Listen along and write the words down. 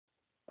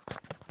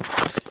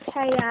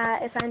Hey,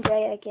 it's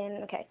Andrea again.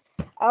 Okay,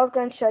 I was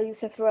gonna show you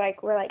since we're at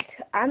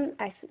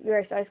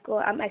start school.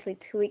 I'm actually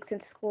 2 weeks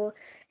into school,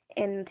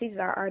 and the teachers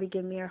are already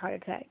giving me a heart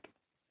attack.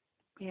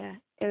 Yeah,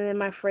 and then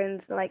my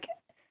friends I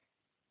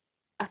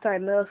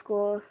started middle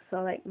school,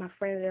 so like my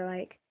friends are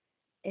like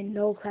in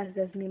no classes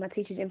as me. My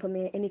teachers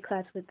implement any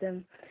class with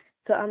them,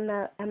 so I'm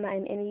not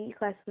in any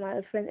class with my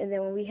other friends. And then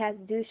when we had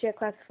to do share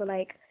classes for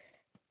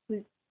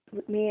we,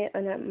 me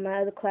and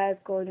my other class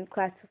go in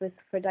classes with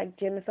for like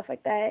gym and stuff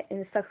like that, and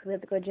it sucks 'cause we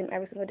have to go to gym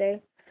every single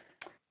day.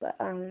 But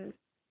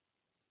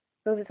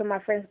those are some of my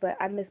friends, but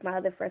I miss my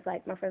other friends,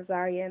 like my friends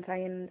Zaria and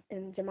Tyan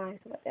and Jemai and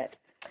stuff like that.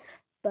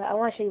 But I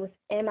want to show you what's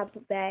in my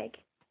book bag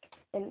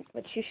and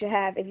what you should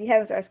have if you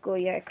haven't started school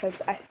yet, because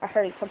I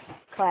heard some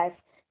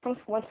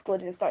one school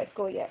didn't start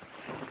school yet.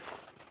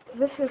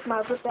 This is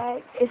my book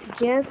bag. It's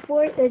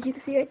Jansport, as you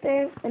can see right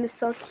there, and it's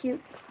so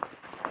cute.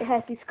 It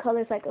has these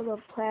colors like a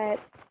little plaid,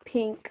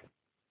 pink,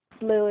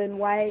 blue, and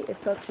white.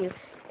 It's so cute.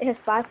 It has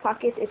 5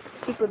 pockets. It's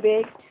super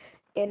big,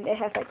 and it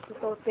has like this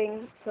little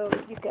thing so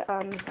you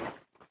can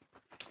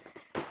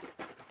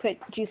put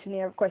juice in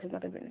there. Of course, it's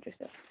nothing but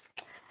interesting.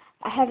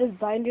 I have this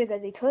binder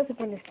that they told us to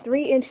bring, this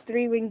 3-inch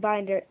 3-ring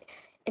binder,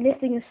 and this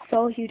thing is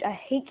so huge. I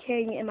hate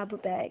carrying it in my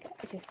book bag.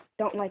 I just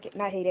don't like it.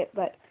 Not hate it,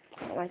 but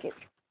I don't like it.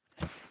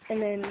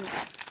 And then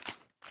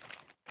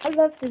I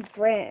love this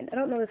brand. I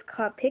don't know. It's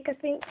called Pick, I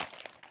think.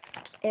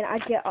 And I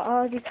get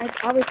all these. I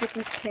always get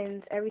these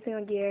pins every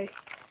single year.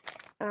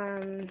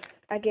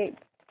 I get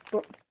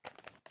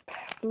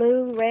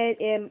blue, red,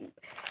 and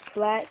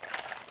black,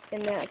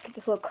 and then I get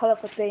these little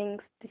colorful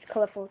things,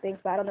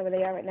 but I don't know where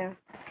they are right now.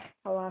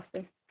 I lost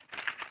them.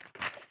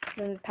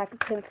 And then a pack of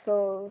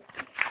pencils,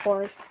 of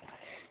course.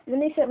 And then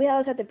they said we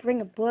always have to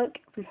bring a book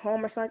from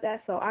home or something like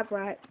that, so I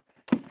brought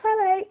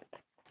Twilight.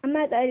 I'm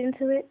not that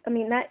into it. I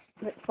mean, not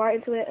far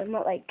into it. I'm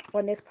not like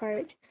on this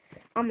part.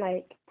 I'm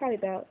like probably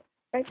about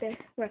right there,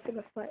 where I put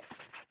my foot.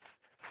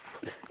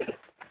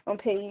 On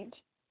page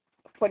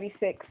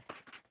 46,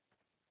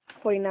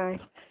 49.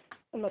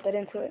 I'm not that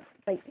into it.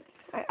 Like,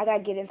 I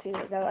gotta get into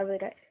it, though. I really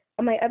got.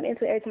 I'm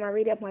into it every time I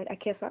read it. I'm like, I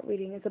can't stop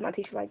reading. And so my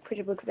teacher like, put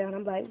your books down.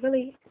 I'm like,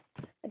 really?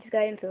 I just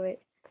got into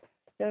it.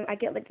 Then I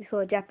get like these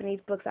little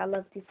Japanese books. I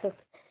love these books.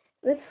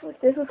 This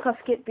was called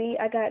Skip B.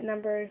 I got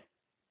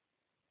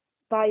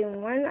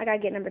volume 1. I gotta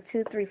get number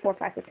 2, 3, 4,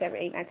 5, 6, 7,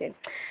 8, 9, 10.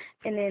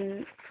 And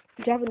then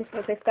Japanese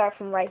books, they start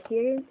from right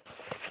here.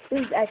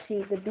 This is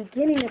actually the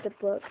beginning of the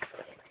book.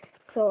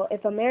 So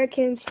if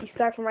Americans, you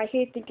start from right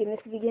here thinking this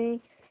is the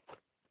beginning,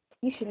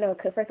 you should know,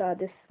 because first of all,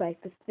 this is like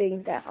the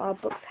thing that all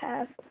books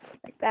have,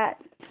 like that.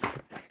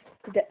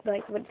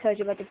 Like what tells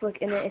you about the book,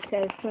 and then it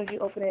says as soon as you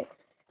open it,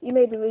 you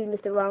may be reading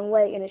this the wrong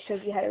way, and it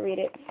shows you how to read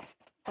it.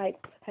 Like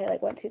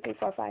 1, 2, 3,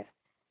 4, 5.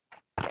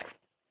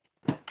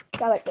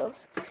 I like those.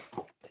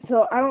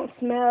 So I don't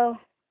smell.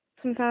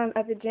 Sometimes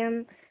at the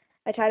gym,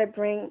 I try to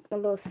bring a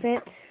little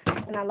scent,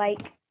 and I'm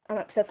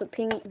obsessed with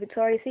Pink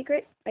Victoria's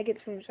Secret. I get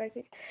it from Victoria's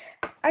Secret.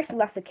 I actually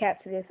lost a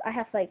cap to this. I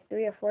have like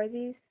 3 or 4 of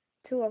these,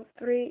 2 or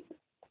 3.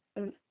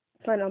 I'm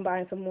planning on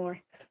buying some more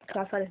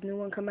because I saw this new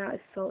one come out.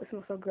 It smells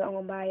so good. I'm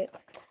gonna buy it.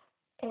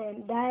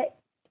 And that,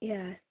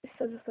 yeah, it's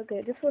so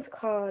good. This was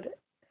called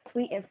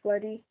Sweet and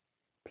Flirty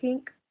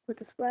Pink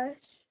with a Splash.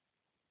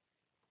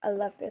 I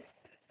love this.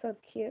 So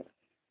cute.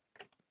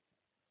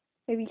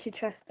 Maybe you should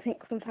try pink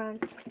sometime.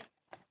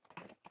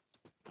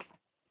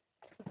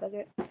 So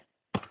good.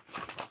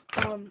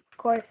 Of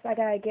course, I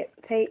gotta get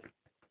tape.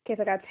 In case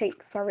I got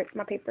tape for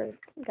my papers.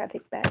 I gotta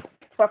take that.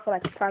 For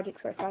like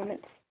projects or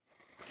assignments.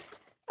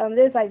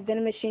 There's like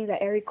vending machines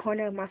at every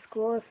corner of my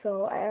school,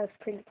 so I asked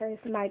for the purse.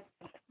 My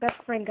best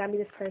friend got me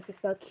this purse. It's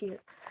so cute.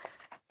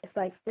 It's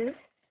like this,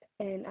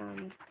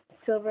 and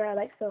silver. I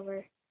like silver.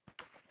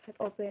 It's like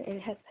open, and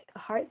it has like a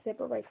heart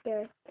zipper right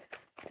there.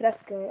 So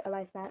that's good. I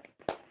like that.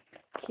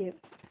 Cute.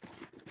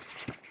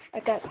 I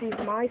got these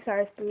Miley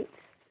Cyrus boots.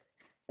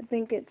 I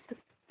think it's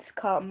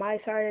called Miley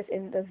Cyrus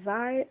and the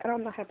Zai. I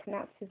don't know how to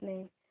pronounce his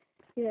name.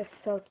 These are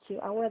so cute.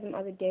 I wore them the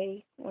other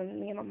day when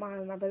me and my mom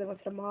and my brother went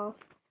to the mall.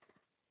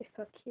 They're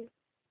so cute.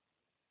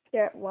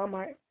 They're at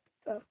Walmart,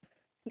 so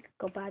you could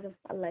go buy them.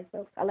 I like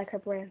those. I like her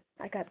brand.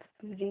 I got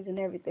some jeans and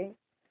everything.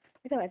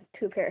 I got like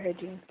 2 pair of her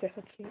jeans. They're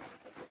so cute.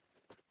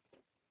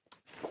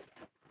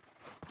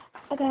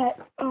 I got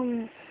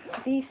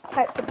these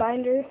types of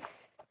binders.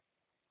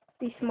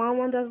 These small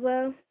ones as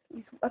well.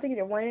 I think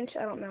they're 1 inch.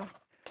 I don't know.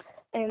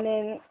 And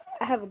then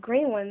I have a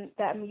green one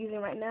that I'm using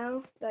right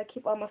now that I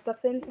keep all my stuff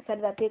in instead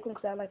of that big one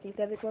because I like these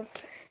big ones.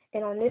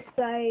 And on this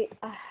side,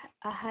 I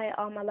hide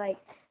all my like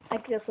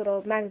this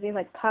little magazines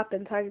like Pop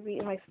and Target Beat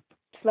and like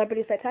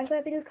Celebrity Spectacular,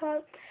 I think it's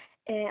called.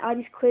 And all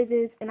these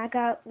quizzes. And I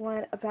got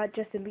one about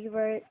Justin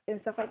Bieber and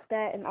stuff like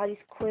that. And all these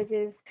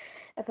quizzes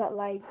about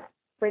like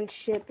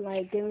friendship,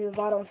 like Demi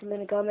Lovato and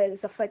Selena Gomez and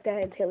stuff like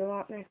that, and Taylor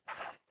Lautner.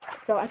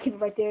 So I keep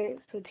it right there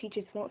so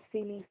teachers won't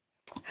see me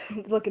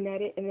looking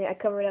at it, and then I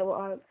cover it up with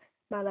all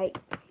my like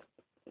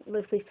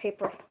loose leaf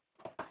paper.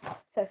 So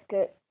that's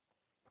good.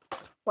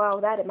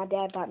 While that, my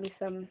dad bought me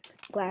some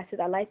glasses.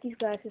 I like these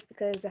glasses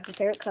because that's my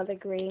favorite color,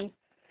 green.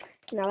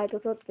 And I like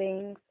those little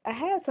things. I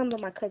had some,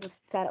 but my cousin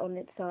sat on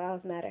it, so I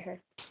was mad at her.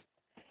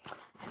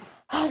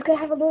 I was gonna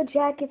have a little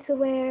jacket to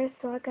wear,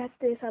 so I got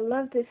this. I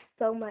love this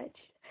so much.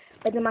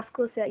 But then my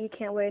school said you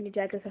can't wear any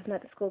jackets that's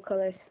not the school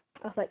colors.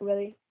 I was like,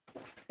 really?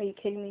 Are you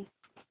kidding me?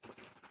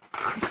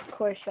 Of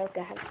course, I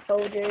gotta have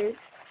folders.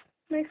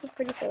 Nice and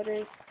pretty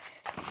folders.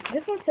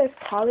 This one says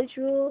college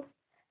rule,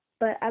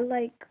 but I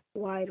like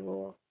wide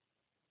rule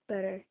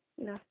better.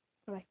 You know,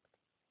 I like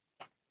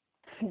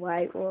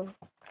wide rule.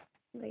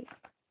 Like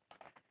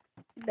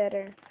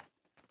better.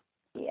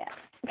 Yeah.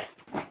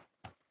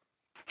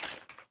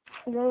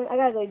 And then I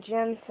gotta go to the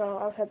gym, so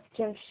I'll have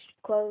gym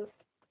clothes.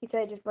 He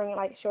said just bring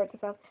like shorts and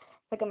stuff.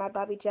 Look at my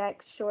Bobby Jack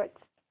shorts.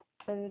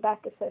 And in the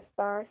back it says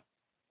star.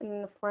 And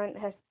in the front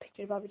it has a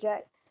picture of Bobby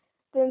Jack.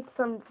 Then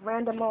some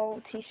random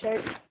old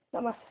t-shirt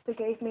that my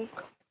sister gave me.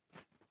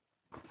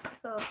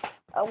 So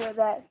I'll wear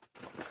that.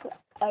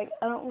 Like,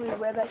 I don't really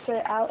wear that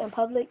shirt out in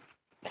public.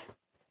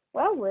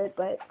 Well, I would,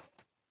 but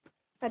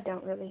I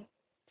don't really.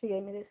 She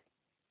gave me this.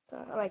 So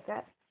I like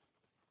that.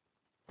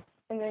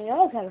 And then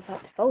y'all have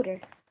a folder.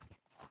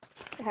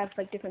 It has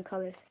like different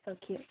colors. So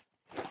cute.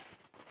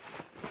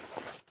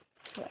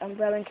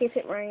 Umbrella in case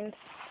it rains.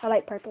 I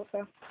like purple,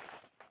 so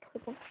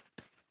purple.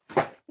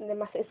 And then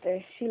my sister,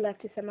 she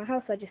left this at my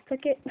house, so I just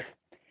took it.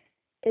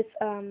 It's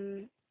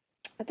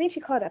I think she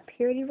called it a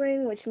purity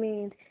ring, which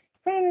means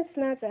promise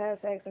not to have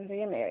sex until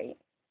you're married.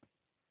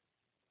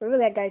 But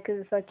really, I got it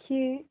because it's so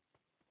cute.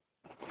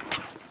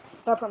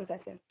 So I promise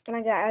that's it. And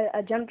I got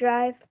a jump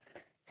drive,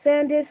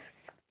 SanDisk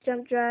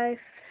jump drive.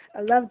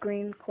 I love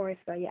green, of course,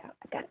 so yeah,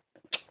 I got it.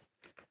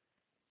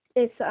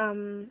 It's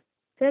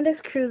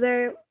SanDisk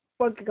Cruiser,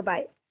 4 GB.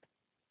 A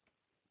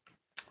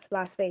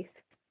lot of space.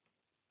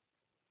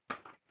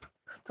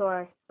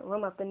 Store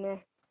room up in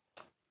there.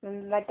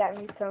 And I got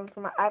me some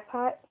for my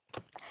iPod.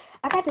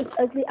 I got this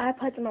ugly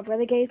iPod that my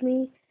brother gave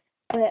me,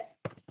 but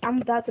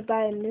I'm about to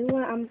buy a new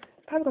one. I'm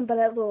probably gonna buy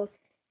that little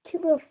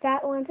cute little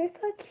fat ones. They're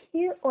so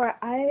cute. Or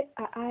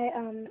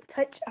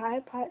touch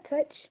iPod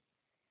touch,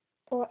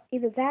 or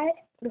either that,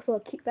 those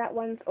little cute fat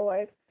ones,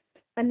 or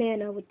a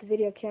Nano with the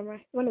video camera.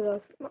 One of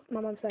those.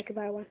 My mom said I could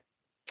buy one.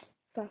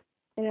 So,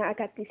 and then I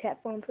got these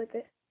headphones with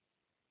it.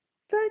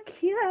 So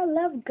cute. I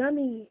love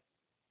gummy.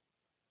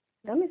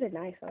 Gummies are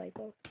nice. I like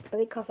those, but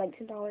they cost like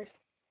 $10.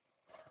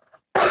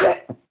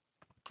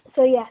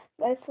 So yeah,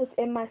 that's what's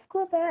in my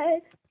school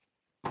bag.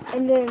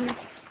 And then,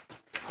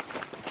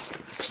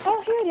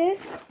 oh, here it is.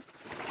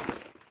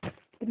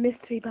 The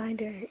mystery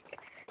binder.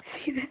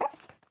 See that?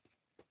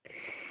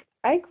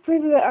 I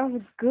printed it off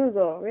of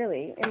Google,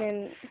 really. And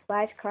then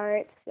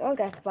flashcards. Oh,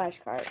 got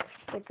flashcards.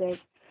 They're good.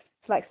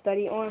 To like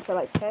study on for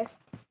like tests.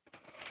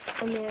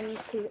 And then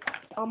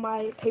all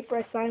my paper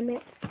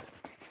assignments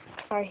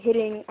are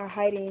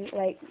hiding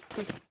like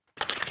these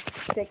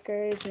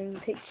stickers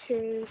and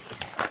pictures.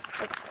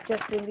 Like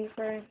Justin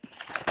Bieber,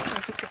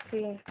 as you can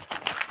see.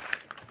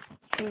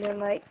 And then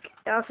like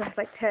it also has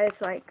like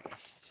tests, like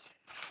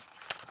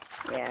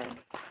yeah,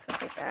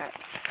 stuff like that.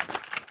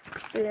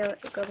 Yeah,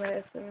 go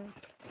medicine.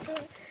 So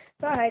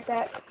I hide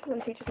that when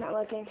the teacher's not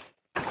looking.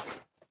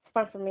 It's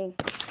fun for me.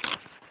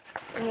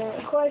 And then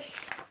of course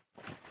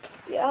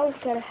you always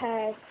gotta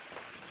have.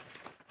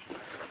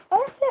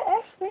 Oh, that's it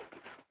actually.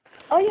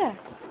 Oh yeah.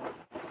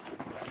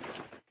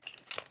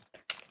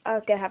 I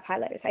was gonna have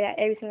highlighters. I got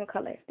every single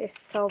color. They're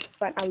so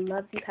fun. I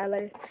love these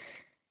highlighters.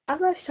 I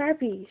love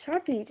Sharpie.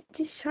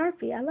 Just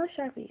Sharpie. I love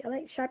Sharpie. I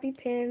like Sharpie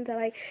pens. I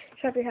like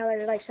Sharpie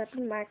highlighters. I like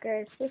Sharpie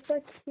markers. They're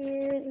so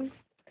cute.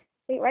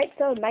 They write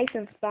so nice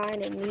and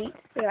fine and neat.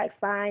 They're like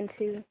fine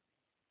too.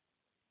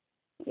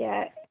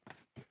 Yeah.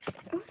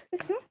 Oh,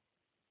 it's not.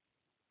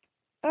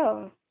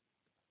 Oh.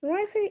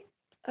 Why is it?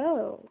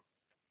 Oh.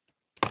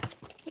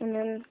 And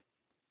then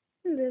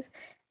this.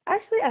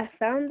 Actually, I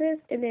found this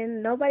and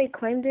then nobody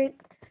claimed it.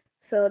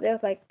 So they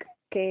was like,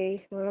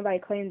 okay, well, nobody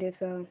claimed it,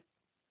 so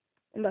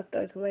I'm about to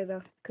throw it away,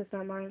 though, because it's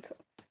not mine. So.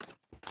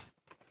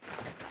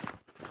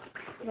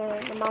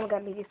 My mom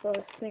got me these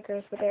little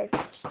Snickers, but they're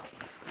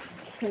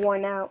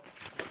worn out.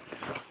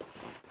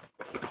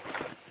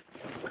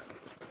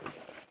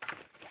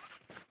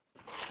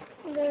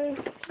 And then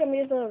she got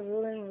me this little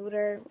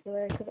ruler,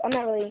 because I'm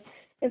not really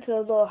into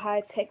those little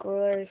high-tech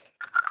rulers.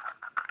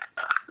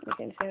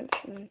 Making sense.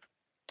 And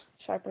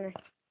sharpener.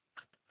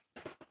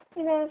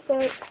 You know, so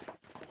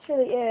that's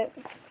really it.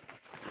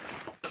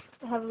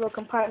 I have a little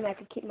compartment I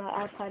can keep my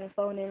iPod and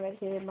phone in right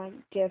here. My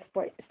JS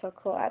Sport is so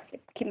cool. I can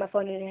keep my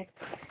phone in there.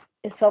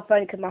 It's so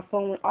funny because my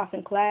phone went off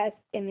in class,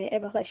 and then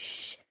everybody was like,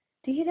 shh,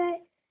 do you hear that?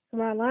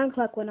 And my alarm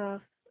clock went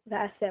off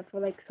that I set for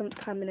like some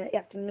time in the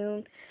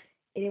afternoon,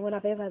 and it went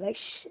off. Everybody was like,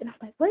 shh, and I'm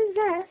like, what is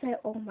that? I said,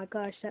 oh my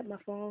gosh, shut my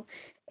phone.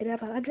 And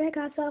everybody, I drank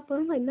our cell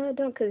phone. I'm like, no,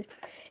 don't, because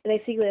if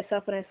they see their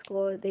cell phone at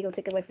school, they're going to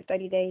take it away for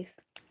 30 days.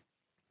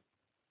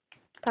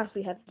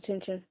 Possibly have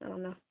detention. I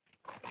don't know.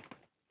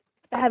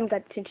 I haven't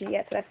got detention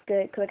yet, so that's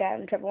good, because I got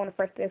in trouble on the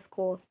first day of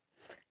school,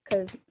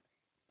 because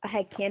I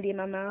had candy in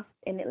my mouth,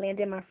 and it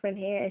landed in my friend's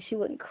hair, and she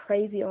went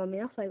crazy on me.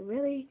 I was like,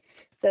 really?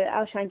 So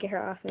I was trying to get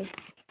her off me.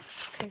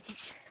 Crazy.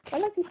 I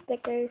love these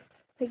stickers.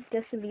 Like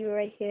Justin Bieber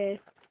right here.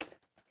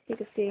 You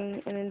can see,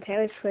 and then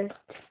Taylor Swift.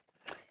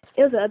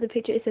 It was the other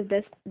picture. It says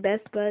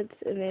best buds,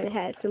 and then it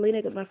had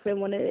Selena because my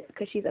friend wanted it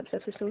because she's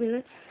obsessed with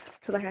Selena.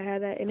 So like I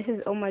had that, and it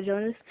says Oh My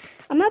Jonas.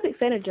 I'm not a big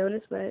fan of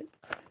Jonas, but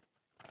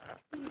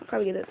I'll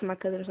probably give that to my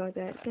cousin or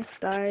something like that. And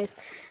stars.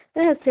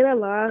 Then it has Taylor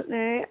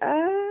Lautner.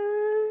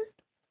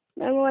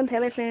 Number one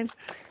Taylor fan.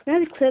 Then it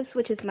has Eclipse,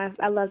 which is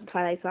I love the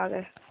Twilight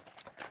Saga.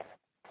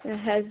 And it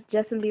has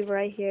Justin Bieber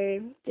right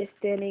here, just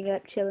standing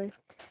up, chilling.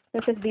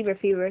 Then it says Bieber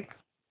Fever.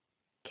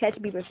 Catch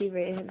Bieber Fever,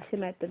 and it's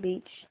him at the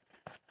beach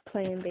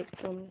playing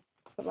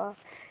football.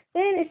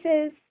 Then it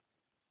says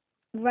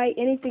write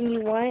anything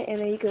you want, and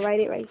then you can write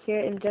it right here,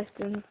 and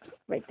Justin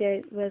right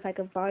there was like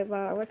a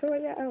volleyball or whatever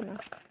like that. I don't know.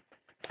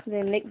 And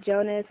then Nick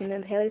Jonas, and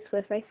then Taylor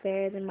Swift right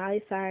there, then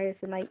Miley Cyrus,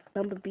 and like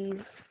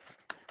bumblebees.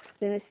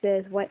 Then it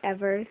says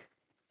whatever.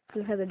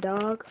 Then it has a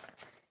dog.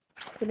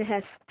 Then it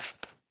has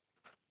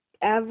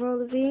Avril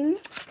Lavigne,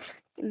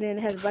 and then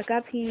it has Black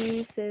Eyed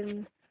Peas,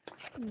 and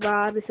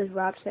Rob. It says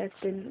Rob Chest,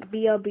 and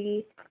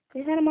B.O.B.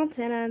 Then Hannah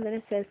Montana, and then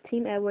it says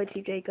Team Edward,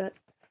 T. Jacob.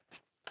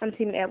 I'm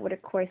Team Edward,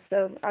 of course,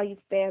 so all you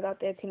fans out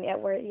there, Team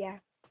Edward, yeah.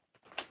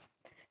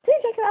 Team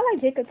Jacob, I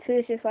like Jacob too.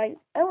 It's just like,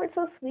 Edward's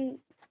so sweet.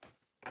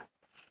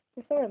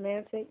 He's so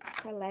romantic.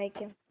 I like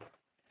him.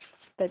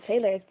 But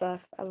Taylor is buff.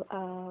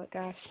 Oh,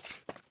 gosh.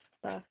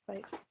 Buff,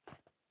 like,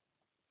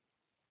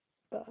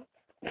 buff.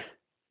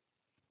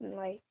 And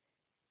like,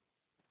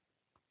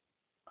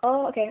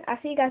 oh, okay. I'll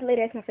see you guys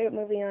later. It's my favorite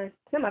movie on,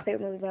 not my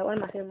favorite movie, but one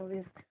of my favorite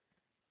movies.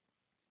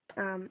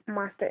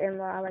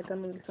 Monster-in-Law. I like that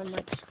movie so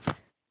much.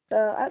 So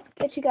I'll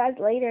get you guys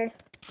later.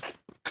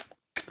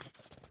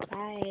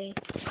 Bye.